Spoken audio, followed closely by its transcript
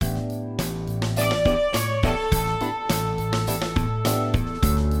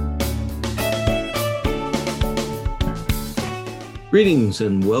Greetings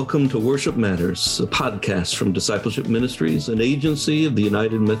and welcome to Worship Matters, a podcast from Discipleship Ministries, an agency of the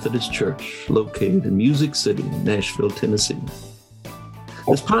United Methodist Church located in Music City, Nashville, Tennessee.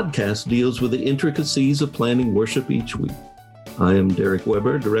 This podcast deals with the intricacies of planning worship each week. I am Derek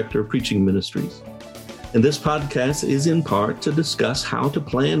Weber, Director of Preaching Ministries, and this podcast is in part to discuss how to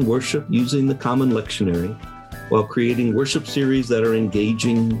plan worship using the Common Lectionary while creating worship series that are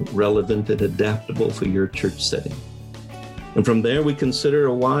engaging, relevant, and adaptable for your church setting. And from there, we consider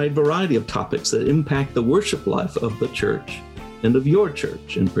a wide variety of topics that impact the worship life of the church and of your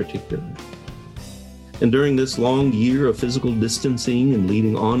church in particular. And during this long year of physical distancing and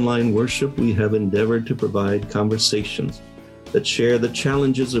leading online worship, we have endeavored to provide conversations that share the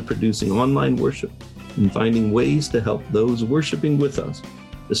challenges of producing online worship and finding ways to help those worshiping with us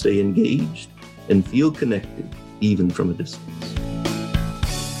to stay engaged and feel connected, even from a distance.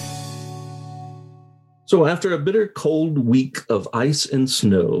 So after a bitter cold week of ice and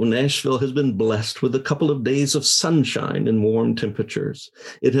snow, Nashville has been blessed with a couple of days of sunshine and warm temperatures.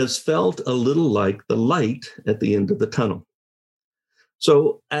 It has felt a little like the light at the end of the tunnel.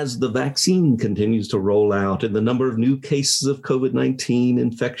 So as the vaccine continues to roll out and the number of new cases of COVID-19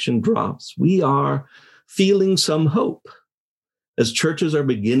 infection drops, we are feeling some hope as churches are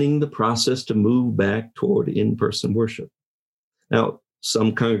beginning the process to move back toward in-person worship. Now,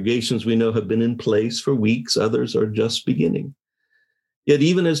 some congregations we know have been in place for weeks, others are just beginning. Yet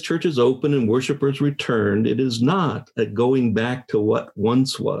even as churches open and worshipers returned, it is not a going back to what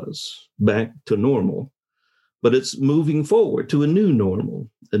once was, back to normal, but it's moving forward to a new normal,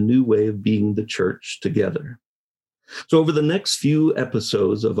 a new way of being the church together. So over the next few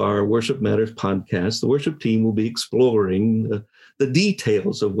episodes of our Worship Matters podcast, the worship team will be exploring the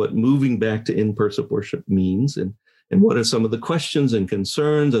details of what moving back to in-person worship means and what are some of the questions and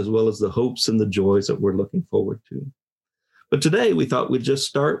concerns, as well as the hopes and the joys that we're looking forward to. But today, we thought we'd just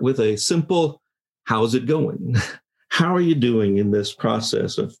start with a simple, how's it going? How are you doing in this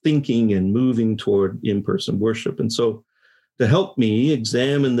process of thinking and moving toward in-person worship? And so to help me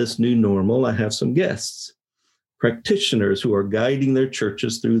examine this new normal, I have some guests, practitioners who are guiding their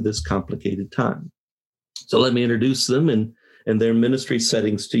churches through this complicated time. So let me introduce them and their ministry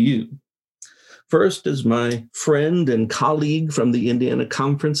settings to you. First is my friend and colleague from the Indiana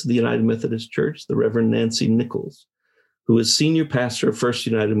Conference of the United Methodist Church, the Reverend Nancy Nichols, who is senior pastor of First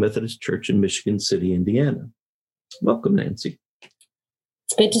United Methodist Church in Michigan City, Indiana. Welcome, Nancy.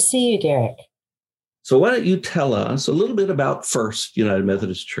 It's good to see you, Derek. So why don't you tell us a little bit about First United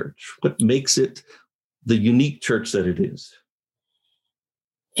Methodist Church? What makes it the unique church that it is?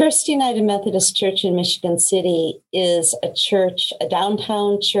 First United Methodist Church in Michigan City is a church, a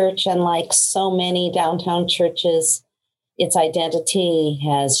downtown church, and like so many downtown churches, its identity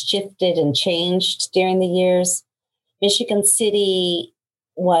has shifted and changed during the years. Michigan City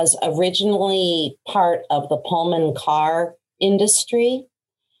was originally part of the Pullman car industry,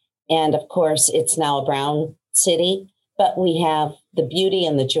 and of course, it's now a brown city, but we have the beauty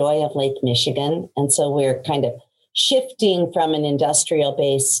and the joy of Lake Michigan, and so we're kind of shifting from an industrial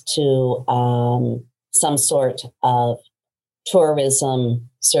base to some sort of tourism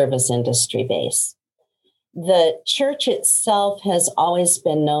service industry base. The church itself has always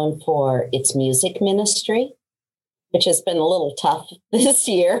been known for its music ministry, which has been a little tough this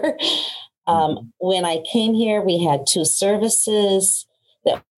year. When I came here, we had two services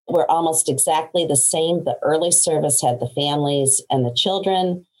that were almost exactly the same. The early service had the families and the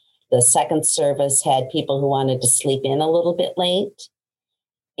children. The second service had people who wanted to sleep in a little bit late.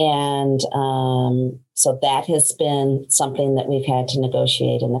 And so that has been something that we've had to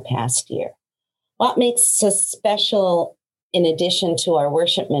negotiate in the past year. What makes us special, in addition to our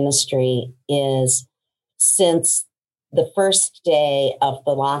worship ministry, is since the first day of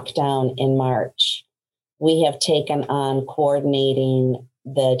the lockdown in March, we have taken on coordinating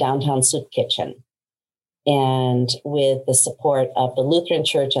the downtown soup kitchen. And with the support of the Lutheran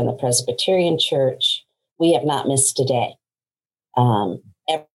Church and the Presbyterian Church, we have not missed a day.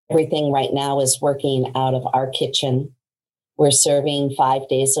 Everything right now is working out of our kitchen. We're serving 5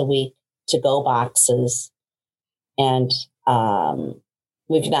 days a week to-go boxes, and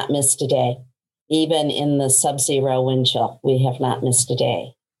we've not missed a day. Even in the sub-zero wind chill, we have not missed a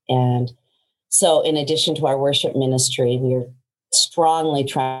day. And so in addition to our worship ministry, we're strongly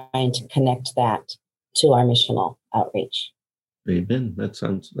trying to connect that to our missional outreach. Amen. That's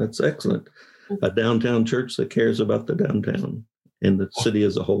excellent. A downtown church that cares about the downtown and the city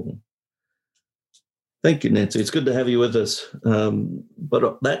as a whole. Thank you, Nancy. It's good to have you with us.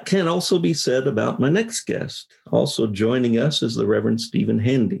 But that can also be said about my next guest. Also joining us is the Reverend Stephen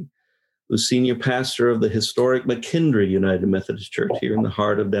Handy, who's senior pastor of the historic McKendree United Methodist Church here in the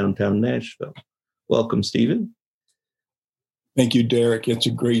heart of downtown Nashville. Welcome, Stephen. Thank you, Derek. It's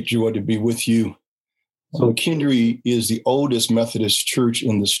a great joy to be with you. So McKendree is the oldest Methodist church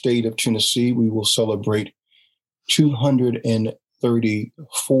in the state of Tennessee. We will celebrate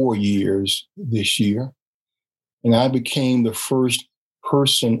 234 years this year. And I became the first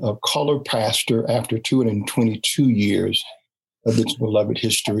person of color pastor after 222 years of its beloved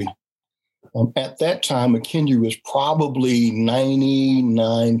history. At that time, McKendree was probably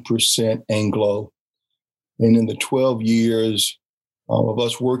 99% Anglo. And in the 12 years of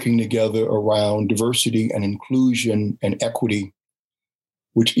us working together around diversity and inclusion and equity,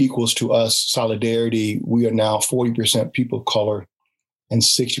 which equals to us solidarity, we are now 40% people of color and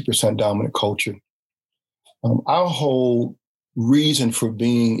 60% dominant culture. Our whole reason for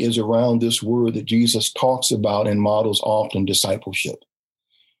being is around this word that Jesus talks about and models often, discipleship.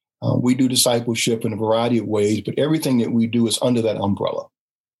 We do discipleship in a variety of ways, but everything that we do is under that umbrella.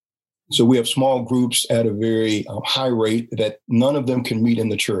 So we have small groups at a very high rate that none of them can meet in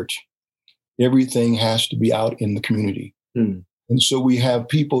the church. Everything has to be out in the community. And so we have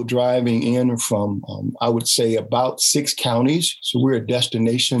people driving in from, I would say, about 6 counties. So we're a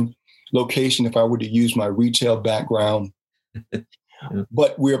destination location if I were to use my retail background.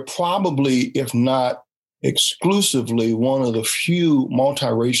 But we're probably, if not exclusively, one of the few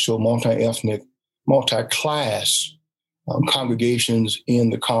multiracial, multi-ethnic, multi-class congregations in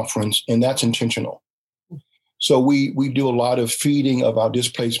the conference, and that's intentional. So we do a lot of feeding of our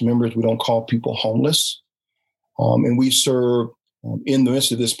displaced members. We don't call people homeless. And we serve, in the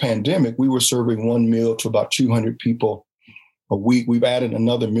midst of this pandemic, we were serving one meal to about 200 people a week. We've added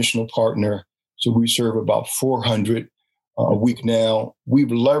another missional partner, so we serve about 400 a week now. We've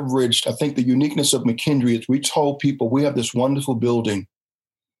leveraged, I think the uniqueness of McKendree is we told people we have this wonderful building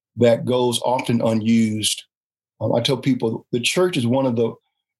that goes often unused. I tell people the church is one of the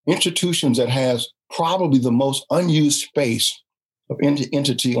institutions that has probably the most unused space of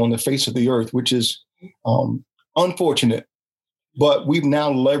entity on the face of the earth, which is unfortunate. But we've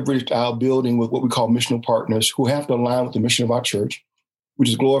now leveraged our building with what we call missional partners who have to align with the mission of our church, which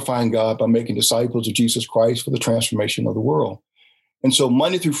is glorifying God by making disciples of Jesus Christ for the transformation of the world. And so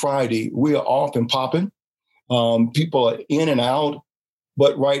Monday through Friday, we are off and popping. People are in and out.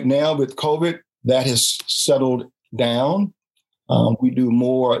 But right now with COVID, that has settled down. We do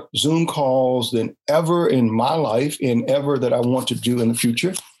more Zoom calls than ever in my life and ever that I want to do in the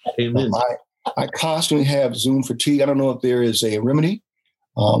future. Amen. I constantly have Zoom fatigue. I don't know if there is a remedy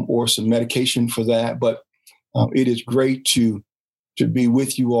or some medication for that, but it is great to be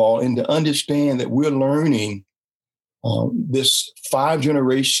with you all and to understand that we're learning this 5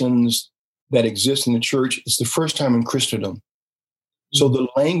 generations that exist in the church. It's the first time in Christendom. So the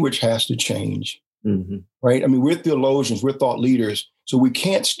language has to change, right? I mean, we're theologians, we're thought leaders. So we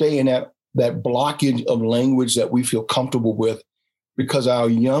can't stay in that blockage of language that we feel comfortable with because our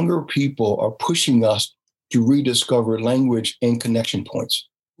younger people are pushing us to rediscover language and connection points.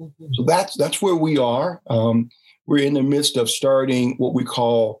 So that's where we are. We're in the midst of starting what we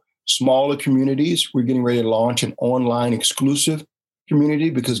call smaller communities. We're getting ready to launch an online exclusive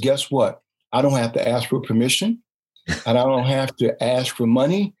community because guess what? I don't have to ask for permission and I don't have to ask for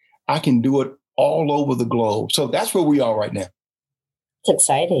money. I can do it all over the globe. So that's where we are right now. It's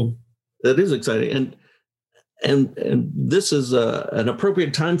exciting. That is exciting. And this is an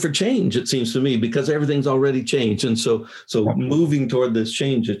appropriate time for change, it seems to me, because everything's already changed. And so moving toward this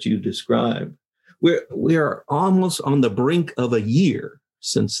change that you described, we are almost on the brink of a year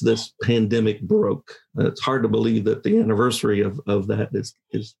since this pandemic broke. It's hard to believe that the anniversary of that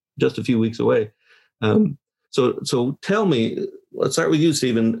is just a few weeks away. So tell me, let's start with you,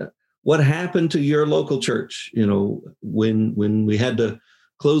 Stephen. What happened to your local church, when we had to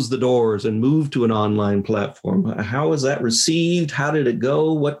close the doors and move to an online platform? How was that received? How did it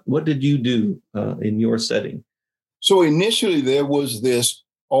go? What did you do in your setting? So initially there was this,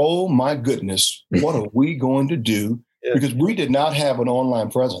 oh my goodness, what are we going to do? Yeah. Because we did not have an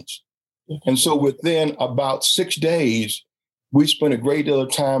online presence. And so within about 6 days, we spent a great deal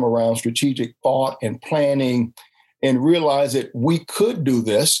of time around strategic thought and planning and realized that we could do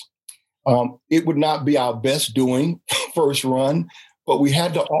this. It would not be our best doing first run, but we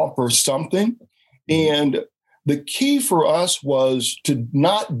had to offer something. And the key for us was to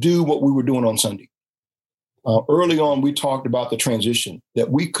not do what we were doing on Sunday. Early on, we talked about the transition, that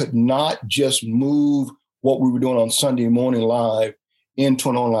we could not just move what we were doing on Sunday morning live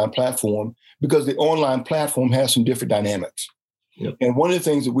into an online platform because the online platform has some different dynamics. Yep. And one of the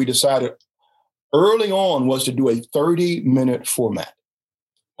things that we decided early on was to do a 30-minute format.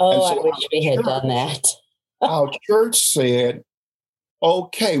 Oh, I wish we had done that. Our church said,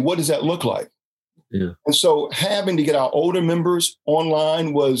 okay, what does that look like? Yeah. And so having to get our older members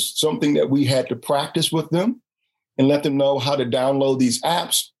online was something that we had to practice with them and let them know how to download these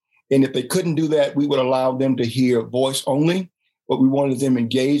apps. And if they couldn't do that, we would allow them to hear voice only, but we wanted them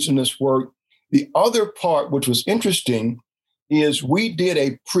engaged in this work. The other part, which was interesting, is we did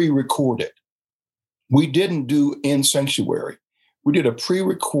a pre-recorded. We didn't do in sanctuary. We did a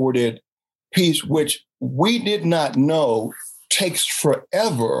pre-recorded piece, which we did not know takes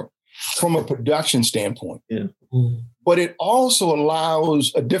forever from a production standpoint. Yeah. But it also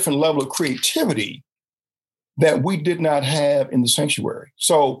allows a different level of creativity that we did not have in the sanctuary.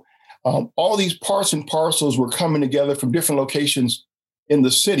 So all these parts and parcels were coming together from different locations in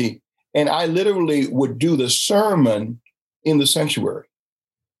the city. And I literally would do the sermon in the sanctuary,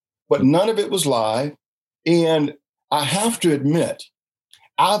 but none of it was live. And I have to admit,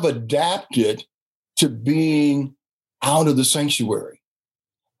 I've adapted to being out of the sanctuary.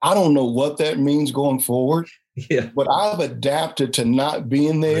 I don't know what that means going forward, but I've adapted to not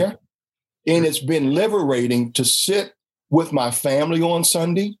being there. Right. And it's been liberating to sit with my family on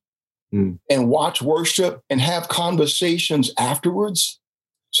Sunday and watch worship and have conversations afterwards.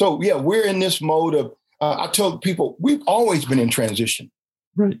 So, yeah, we're in this mode of, I tell people, we've always been in transition.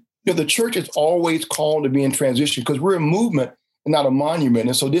 Right. You know, the church is always called to be in transition because we're a movement and not a monument.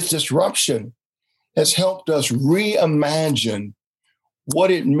 And so this disruption has helped us reimagine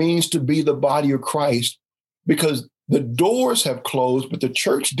what it means to be the body of Christ, because the doors have closed, but the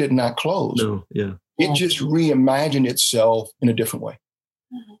church did not close. No, yeah. It just reimagined itself in a different way.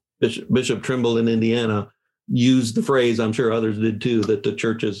 Bishop Trimble in Indiana used the phrase, I'm sure others did too, that the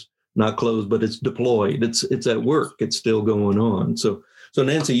church is not closed, but it's deployed. It's at work. It's still going on. So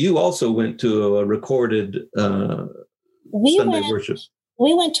Nancy, you also went to a recorded Sunday worship.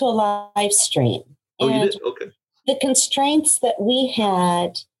 We went to a live stream. Oh, you did? Okay. The constraints that we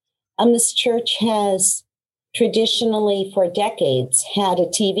had, this church has traditionally for decades had a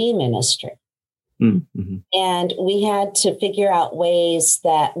TV ministry. Mm-hmm. And we had to figure out ways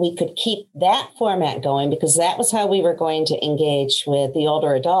that we could keep that format going, because that was how we were going to engage with the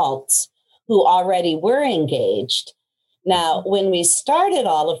older adults who already were engaged. Now, when we started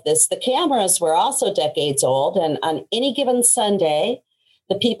all of this, the cameras were also decades old. And on any given Sunday,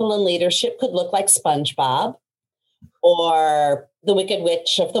 the people in leadership could look like SpongeBob or the Wicked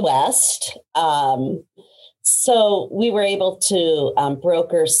Witch of the West. So we were able to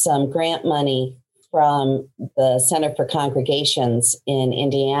broker some grant money from the Center for Congregations in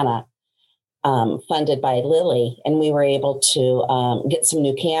Indiana, funded by Lilly. And we were able to get some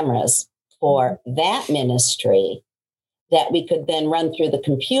new cameras for that ministry that we could then run through the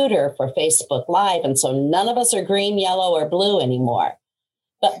computer for Facebook Live. And so none of us are green, yellow, or blue anymore.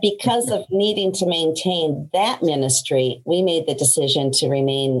 But because of needing to maintain that ministry, we made the decision to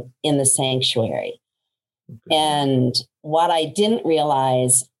remain in the sanctuary. Okay. And what I didn't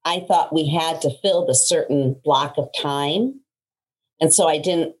realize, I thought we had to fill the certain block of time. And so I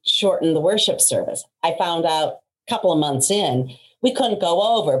didn't shorten the worship service. I found out a couple of months in, we couldn't go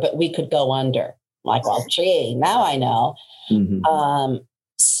over, but we could go under. I'm like, well, gee, now I know. Mm-hmm.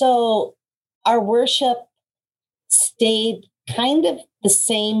 So our worship stayed kind of the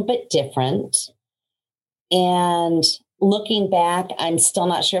same, but different. And looking back, I'm still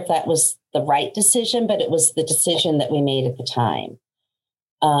not sure if that was the right decision, but it was the decision that we made at the time.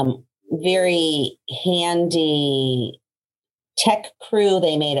 Very handy tech crew.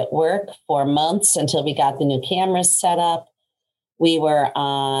 They made it work for months until we got the new cameras set up. We were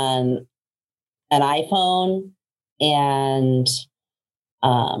on an iPhone and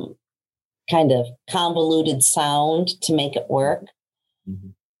kind of convoluted sound to make it work. Mm-hmm.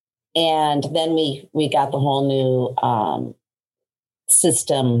 And then we got the whole new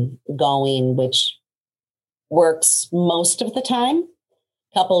system going, which works most of the time.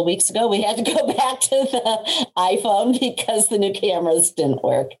 A couple of weeks ago, we had to go back to the iPhone because the new cameras didn't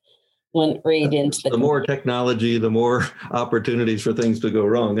work. Wouldn't read into the more technology, the more opportunities for things to go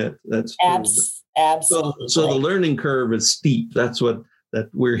wrong. That's absolutely. So the learning curve is steep. That's what that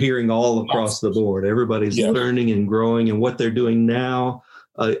we're hearing all across the board. Everybody's learning and growing, and what they're doing now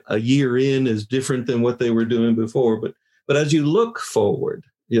a year in is different than what they were doing before. But as you look forward,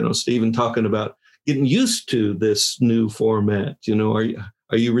 Stephen talking about getting used to this new format,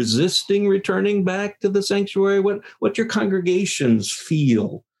 are you resisting returning back to the sanctuary? What your congregations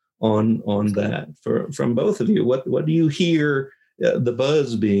feel on that from both of you? What do you hear the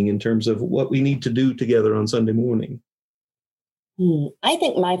buzz being in terms of what we need to do together on Sunday morning? I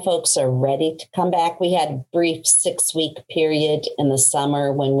think my folks are ready to come back. We had a brief 6-week period in the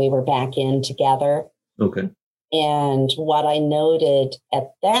summer when we were back in together. Okay. And what I noted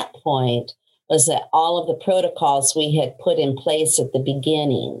at that point was that all of the protocols we had put in place at the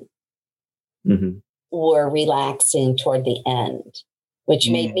beginning were relaxing toward the end, which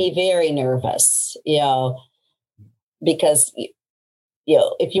made me very nervous, because,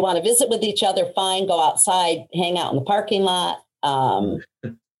 if you want to visit with each other, fine, go outside, hang out in the parking lot. And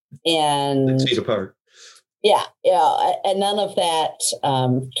 6 feet apart. Yeah. And none of that,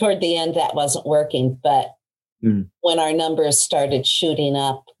 toward the end, that wasn't working. But when our numbers started shooting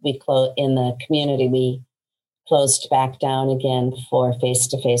up, in the community, we closed back down again for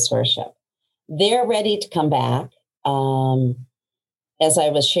face-to-face worship. They're ready to come back. As I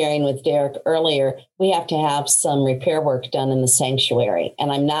was sharing with Derek earlier, we have to have some repair work done in the sanctuary.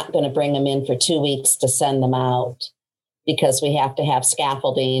 And I'm not going to bring them in for 2 weeks to send them out, because we have to have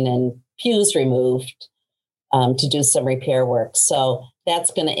scaffolding and pews removed to do some repair work. So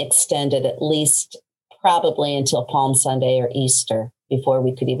that's going to extend it at least probably until Palm Sunday or Easter before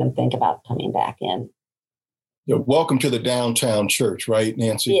we could even think about coming back in. Welcome to the downtown church, right,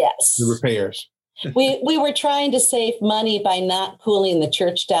 Nancy? Yes. The repairs. We were trying to save money by not cooling the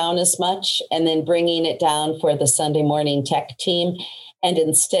church down as much and then bringing it down for the Sunday morning tech team. And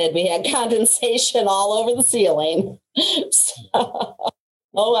instead, we had condensation all over the ceiling. So, oh,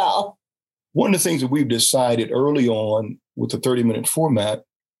 well. One of the things that we've decided early on with the 30-minute format,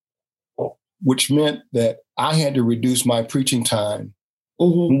 which meant that I had to reduce my preaching time.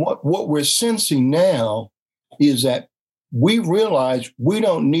 What we're sensing now is that we realize we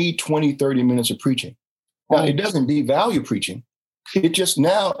don't need 20, 30 minutes of preaching. Now, it doesn't devalue preaching. It just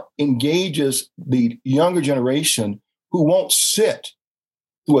now engages the younger generation who won't sit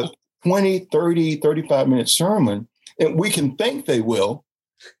through a 20, 30, 35-minute sermon. And we can think they will,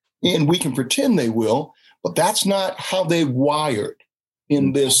 and we can pretend they will, but that's not how they're wired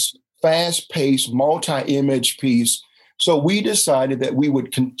in this fast-paced, multi-image piece. So we decided that we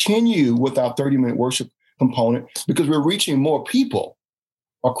would continue with our 30-minute worship component because we're reaching more people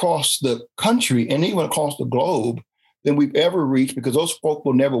across the country and even across the globe than we've ever reached, because those folk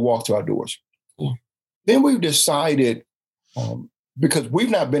will never walk through our doors. Yeah. Then we've decided, because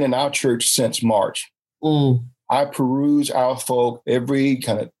we've not been in our church since March, I peruse our folk every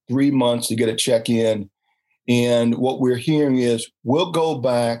kind of 3 months to get a check-in. And what we're hearing is, we'll go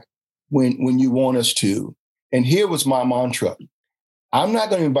back when you want us to. And here was my mantra. I'm not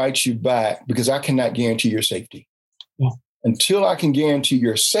going to invite you back because I cannot guarantee your safety. Yeah. Until I can guarantee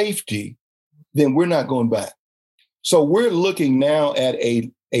your safety, then we're not going back. So we're looking now at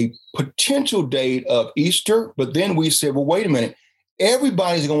a potential date of Easter, but then we said, well, wait a minute.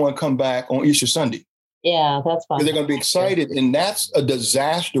 Everybody's going to want to come back on Easter Sunday. Yeah, that's fine. They're going to be excited, and that's a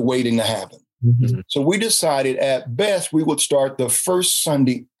disaster waiting to happen. So we decided at best we would start the first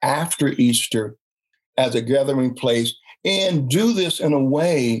Sunday after Easter as a gathering place and do this in a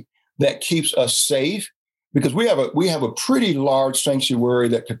way that keeps us safe, because we have a pretty large sanctuary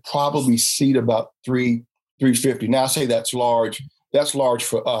that could probably seat about 350. Now I say that's large. That's large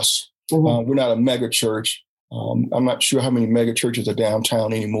for us. We're not a mega church. I'm not sure how many mega churches are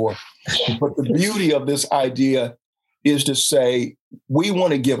downtown anymore. But the beauty of this idea is to say we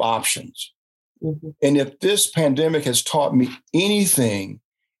want to give options. And if this pandemic has taught me anything,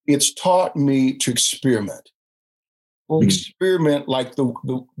 it's taught me to experiment. Experiment like the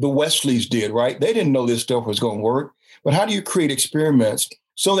Wesleys did, right? They didn't know this stuff was going to work. But how do you create experiments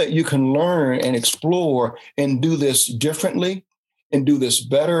so that you can learn and explore and do this differently and do this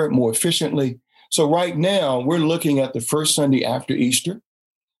better, more efficiently? So right now, we're looking at the first Sunday after Easter,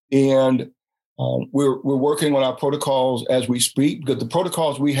 and we're working on our protocols as we speak, because the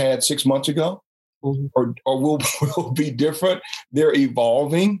protocols we had 6 months ago or will be different. They're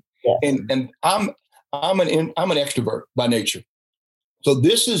evolving, and I'm an extrovert by nature, so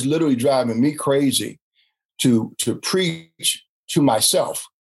this is literally driving me crazy to preach to myself.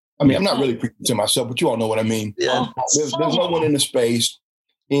 I mean, I'm not really preaching to myself, but you all know what I mean. Yeah. There's no one in the space.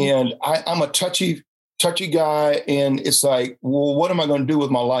 And I'm a touchy guy. And it's like, well, what am I going to do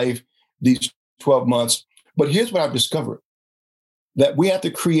with my life these 12 months? But here's what I've discovered, that we have to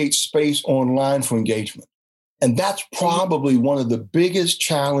create space online for engagement. And that's probably one of the biggest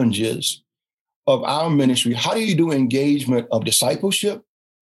challenges of our ministry. How do you do engagement of discipleship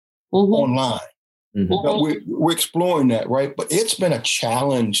online? We're exploring that, right? But it's been a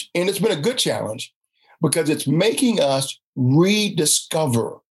challenge, and it's been a good challenge, because it's making us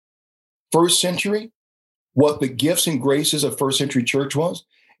rediscover first century, what the gifts and graces of first century church was,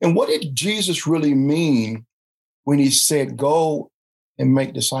 and what did Jesus really mean when he said, go and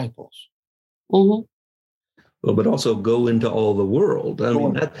make disciples. Mm-hmm. Well, but also go into all the world. I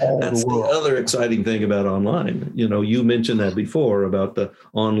mean, that's the other exciting thing about online. You know, you mentioned that before about the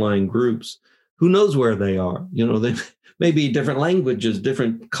online groups. Who knows where they are? You know, they may be different languages,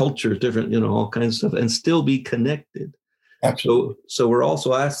 different cultures, different, you know, all kinds of stuff, and still be connected. Absolutely. So we're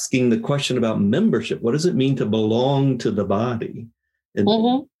also asking the question about membership. What does it mean to belong to the body? And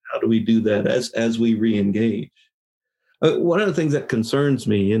how do we do that as we re-engage? One of the things that concerns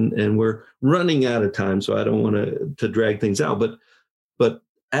me, and we're running out of time, so I don't want to drag things out, but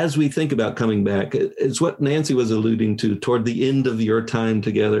as we think about coming back, it's what Nancy was alluding to toward the end of your time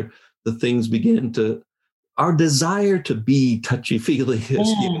together, the things begin to, our desire to be touchy-feely, as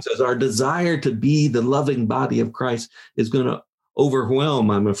Stephen says, our desire to be the loving body of Christ is going to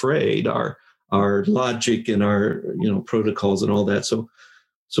overwhelm, I'm afraid, our logic and our, you know, protocols and all that. So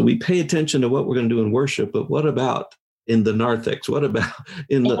we pay attention to what we're going to do in worship, but what about in the narthex? What about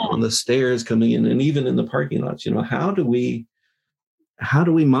on the stairs coming in, and even in the parking lots? You know, how do we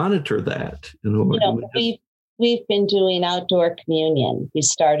monitor that? You know, we've been doing outdoor communion. We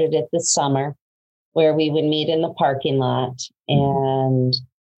started it this summer, where we would meet in the parking lot, and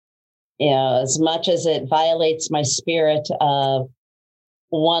you know, as much as it violates my spirit of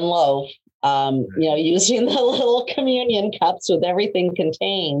one loaf, you know, using the little communion cups with everything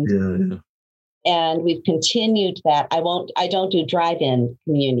contained. Yeah. And we've continued that. I don't do drive-in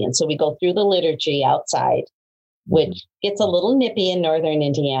communion. So we go through the liturgy outside, which gets a little nippy in northern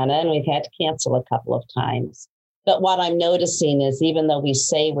Indiana, and we've had to cancel a couple of times. But what I'm noticing is, even though we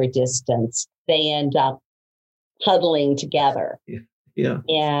say we're distanced, they end up huddling together. Yeah.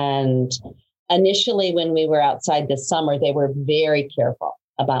 And initially, when we were outside this summer, they were very careful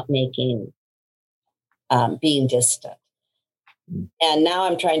about being distant. And now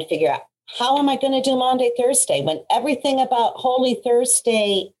I'm trying to figure out, how am I going to do Maundy, Thursday, when everything about Holy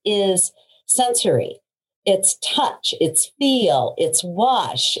Thursday is sensory? It's touch, it's feel, it's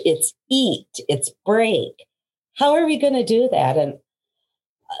wash, it's eat, it's break. How are we going to do that? And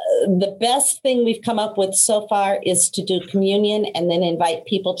the best thing we've come up with so far is to do communion and then invite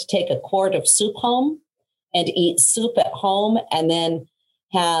people to take a quart of soup home and eat soup at home, and then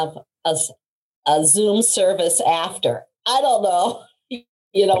have a Zoom service after. I don't know.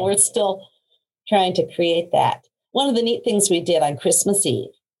 You know, we're still trying to create that. One of the neat things we did on Christmas Eve,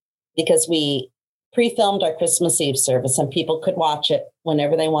 because we pre-filmed our Christmas Eve service and people could watch it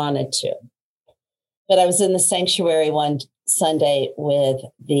whenever they wanted to. But I was in the sanctuary one Sunday with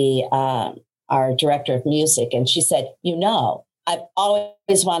our director of music, and she said, you know, I've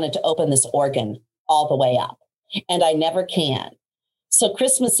always wanted to open this organ all the way up, and I never can. So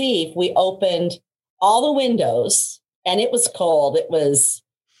Christmas Eve, we opened all the windows, and it was cold. It was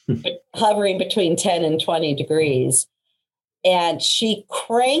hovering between 10 and 20 degrees. And she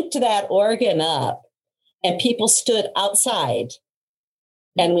cranked that organ up, and people stood outside,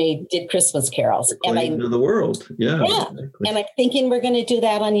 and we did Christmas carols. And to the world. Yeah. Exactly. And I'm thinking we're going to do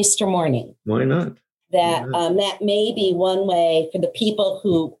that on Easter morning. Why not? That may be one way for the people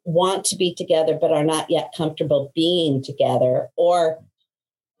who want to be together but are not yet comfortable being together. Or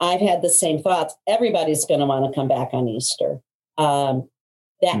I've had the same thoughts. Everybody's going to want to come back on Easter.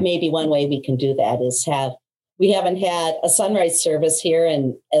 That may be one way we can do that, is we haven't had a sunrise service here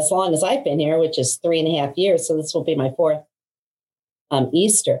in as long as I've been here, which is 3.5 years. So this will be my 4th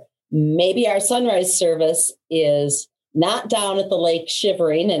Easter. Maybe our sunrise service is not down at the lake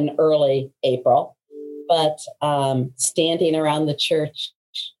shivering in early April, but standing around the church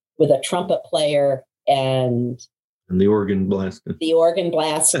with a trumpet player and the organ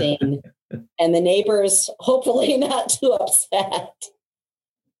blasting. And the neighbors hopefully not too upset.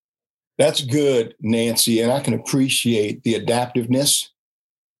 That's good, Nancy. And I can appreciate the adaptiveness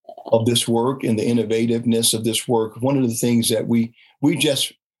of this work and the innovativeness of this work. One of the things that we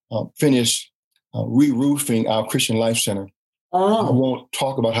just finished re-roofing our Christian Life Center. Oh. I won't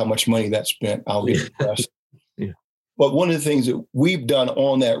talk about how much money that spent. I'll get depressed. Yeah. But one of the things that we've done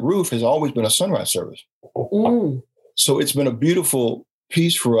on that roof has always been a sunrise service. Mm. So it's been a beautiful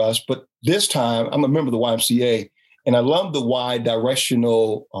piece for us. But this time, I'm a member of the YMCA, and I love the wide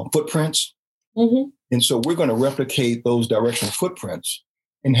directional footprints. Mm-hmm. And so we're going to replicate those directional footprints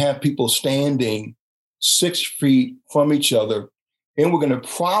and have people standing 6 feet from each other. And we're going to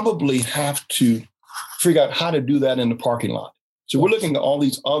probably have to figure out how to do that in the parking lot. So we're looking at all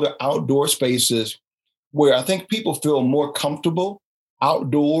these other outdoor spaces where I think people feel more comfortable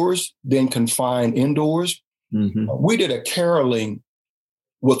outdoors than confined indoors. Mm-hmm. We did a caroling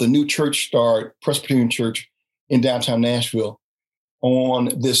with a new church start, Presbyterian Church in downtown Nashville,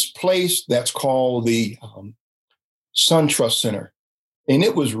 on this place that's called the SunTrust Center. And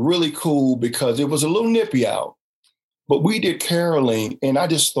it was really cool because it was a little nippy out. But we did caroling, and I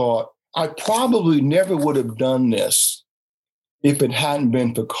just thought I probably never would have done this if it hadn't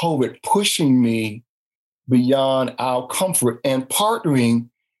been for COVID pushing me beyond our comfort and partnering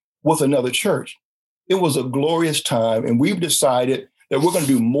with another church. It was a glorious time, and we've decided that we're going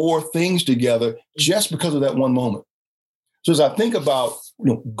to do more things together just because of that one moment. So as I think about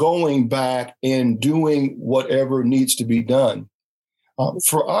going back and doing whatever needs to be done,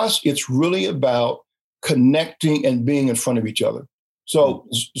 for us, it's really about connecting and being in front of each other. So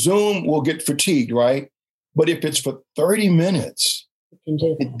Zoom will get fatigued, right? But if it's for 30 minutes,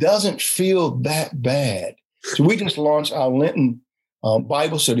 it doesn't feel that bad. So we just launched our Lenten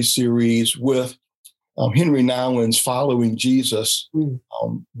Bible study series with Henry Nouwen's Following Jesus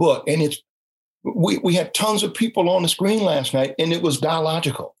book. And we had tons of people on the screen last night, and it was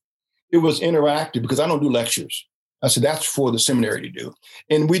dialogical. It was interactive because I don't do lectures. I said, that's for the seminary to do.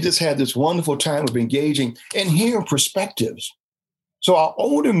 And we just had this wonderful time of engaging and hearing perspectives. So our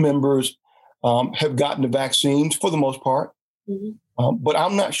older members have gotten the vaccines for the most part, but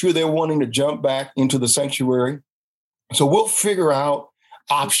I'm not sure they're wanting to jump back into the sanctuary. So we'll figure out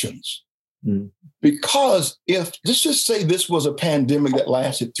options. Because if, let's just say this was a pandemic that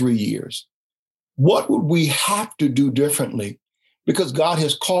lasted 3 years, what would we have to do differently? Because God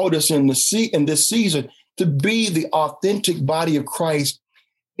has called us in this season to be the authentic body of Christ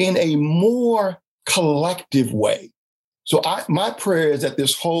in a more collective way. So my prayer is that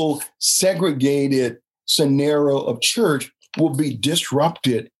this whole segregated scenario of church will be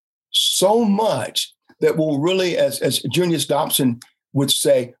disrupted so much that we'll really, as Junius Dobson would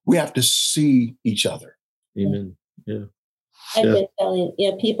say, we have to see each other. Amen. Yeah. I've been telling,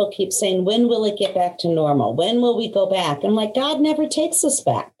 people keep saying, when will it get back to normal? When will we go back? I'm like, God never takes us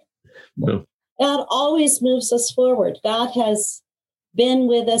back. No. God always moves us forward. God has been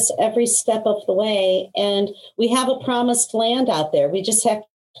with us every step of the way, and we have a promised land out there. We just have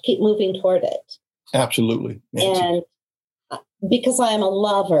to keep moving toward it. Absolutely. And because I am a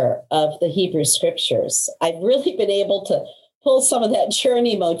lover of the Hebrew scriptures, I've really been able to pull some of that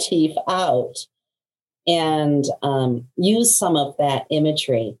journey motif out and use some of that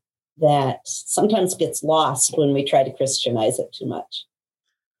imagery that sometimes gets lost when we try to Christianize it too much.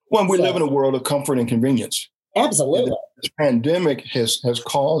 Well, we live in a world of comfort and convenience. Absolutely. This pandemic has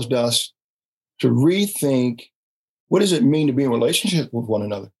caused us to rethink, what does it mean to be in relationship with one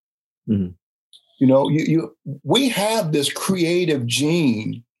another? We have this creative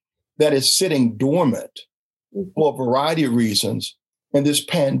gene that is sitting dormant for a variety of reasons. And this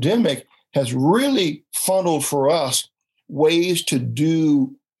pandemic has really funneled for us ways to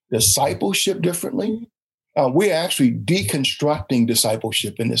do discipleship differently. We're actually deconstructing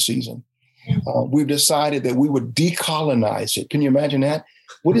discipleship in this season. We've decided that we would decolonize it. Can you imagine that?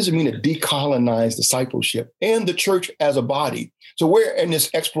 What does it mean to decolonize discipleship and the church as a body? So we're in this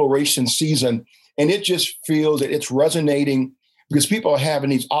exploration season, and it just feels that it's resonating because people are having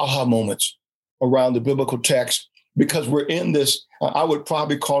these aha moments around the biblical text because we're in this, I would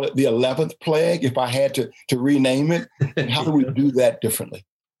probably call it the 11th plague if I had to rename it. And how do we do that differently?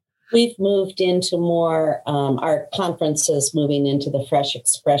 We've moved into more, our conferences moving into the fresh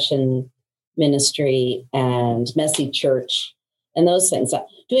expression ministry and messy church and those things.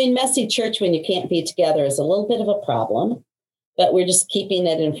 Doing messy church when you can't be together is a little bit of a problem, but we're just keeping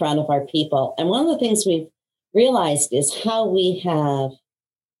it in front of our people. And one of the things we've realized is how we have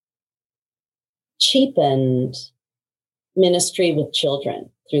cheapened ministry with children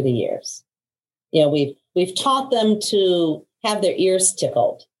through the years. We've taught them to have their ears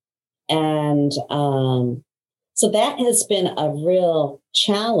tickled. And so that has been a real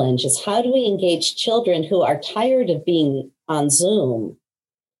challenge, is how do we engage children who are tired of being on Zoom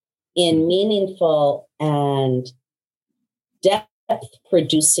in meaningful and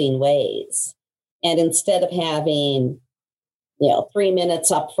depth-producing ways? And instead of having, 3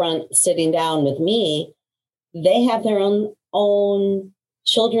 minutes up front sitting down with me, they have their own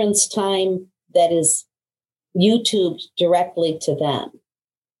children's time that is YouTubed directly to them.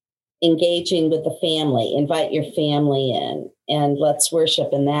 Engaging with the family, invite your family in, and let's worship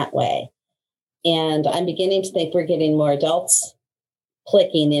in that way. And I'm beginning to think we're getting more adults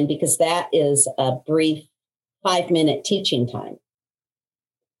clicking in because that is a brief 5-minute teaching time.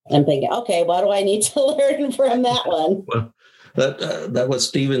 I'm thinking, okay, what do I need to learn from that one? Well, that was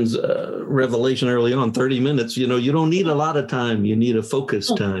Stephen's revelation early on, 30 minutes. You don't need a lot of time. You need a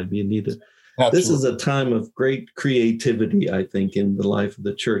focused time. You need a... Absolutely. This is a time of great creativity, I think, in the life of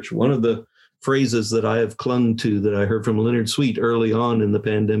the church. One of the phrases that I have clung to that I heard from Leonard Sweet early on in the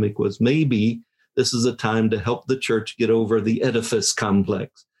pandemic was, maybe this is a time to help the church get over the edifice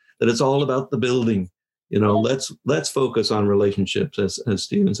complex, that it's all about the building. Let's focus on relationships, as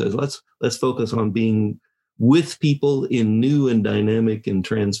Stephen says. Let's focus on being with people in new and dynamic and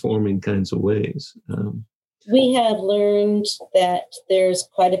transforming kinds of ways. We have learned that there's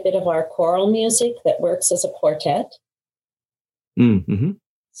quite a bit of our choral music that works as a quartet. Mm-hmm.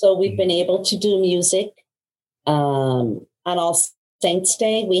 So we've been able to do music. On All Saints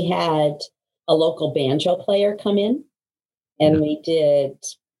Day, we had a local banjo player come in, and we did,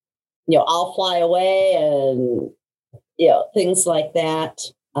 I'll Fly Away and, things like that.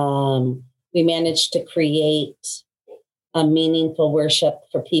 We managed to create a meaningful worship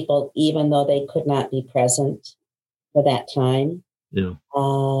for people, even though they could not be present for that time. Yeah.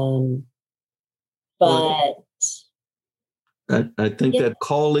 But I think that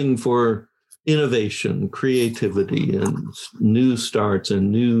calling for innovation, creativity, and new starts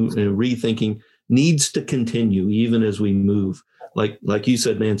and new rethinking needs to continue even as we move. Like you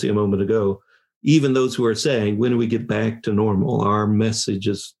said, Nancy, a moment ago, even those who are saying, when do we get back to normal? Our message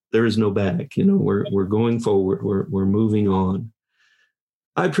is, there is no back. We're going forward. We're moving on.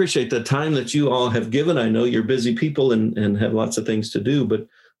 I appreciate the time that you all have given. I know you're busy people and have lots of things to do, but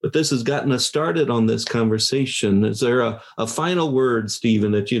this has gotten us started on this conversation. Is there a final word,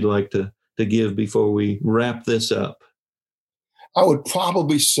 Stephen, that you'd like to give before we wrap this up? I would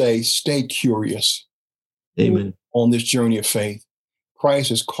probably say stay curious. Amen. On this journey of faith. Christ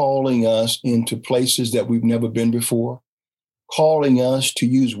is calling us into places that we've never been before, calling us to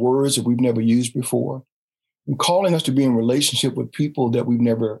use words that we've never used before, and calling us to be in relationship with people that we've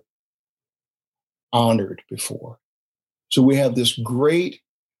never honored before. So we have this great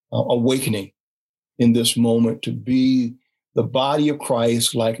awakening in this moment to be the body of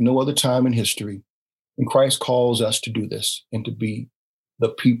Christ like no other time in history. And Christ calls us to do this and to be the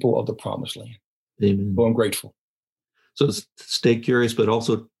people of the promised land. Amen. So I'm grateful. So stay curious, but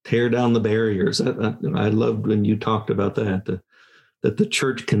also tear down the barriers. I loved when you talked about that the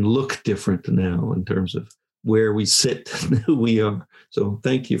church can look different now in terms of where we sit and who we are. So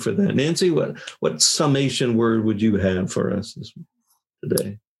thank you for that. Nancy, what summation word would you have for us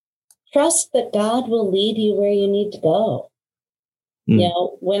today? Trust that God will lead you where you need to go.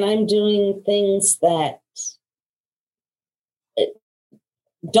 When I'm doing things that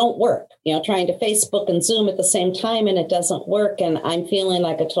don't work, trying to Facebook and Zoom at the same time and it doesn't work and I'm feeling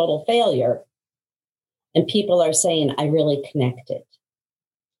like a total failure. And people are saying, I really connected.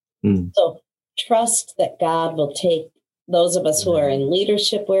 So trust that God will take those of us who are in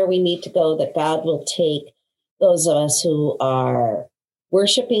leadership where we need to go, that God will take those of us who are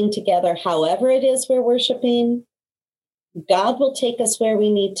worshiping together, however it is we're worshiping. God will take us where we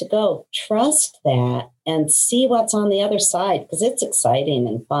need to go. Trust that and see what's on the other side, because it's exciting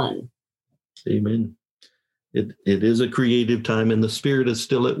and fun. Amen. It is a creative time and the Spirit is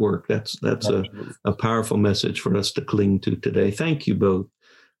still at work. That's a powerful message for us to cling to today. Thank you both.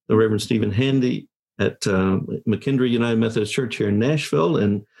 The Reverend Stephen Handy at McKendree United Methodist Church here in Nashville,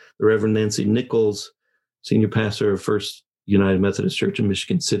 and the Reverend Nancy Nichols, Senior Pastor of First United Methodist Church in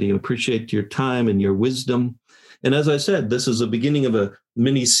Michigan City. I appreciate your time and your wisdom. And as I said, this is the beginning of a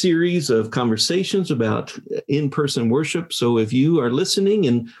mini series of conversations about in-person worship. So if you are listening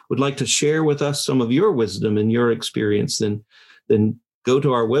and would like to share with us some of your wisdom and your experience, then go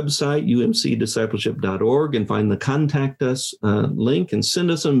to our website, umcdiscipleship.org, and find the Contact Us link and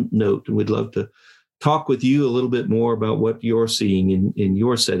send us a note. And we'd love to talk with you a little bit more about what you're seeing in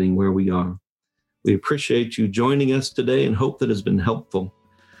your setting where we are. We appreciate you joining us today and hope that has been helpful.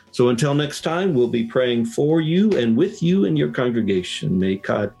 So until next time, we'll be praying for you and with you and your congregation. May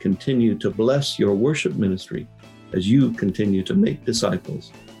God continue to bless your worship ministry as you continue to make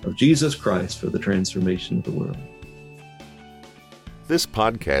disciples of Jesus Christ for the transformation of the world. This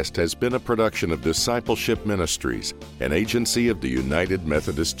podcast has been a production of Discipleship Ministries, an agency of the United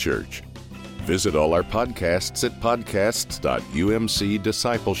Methodist Church. Visit all our podcasts at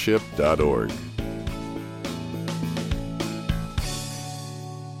podcasts.umcdiscipleship.org.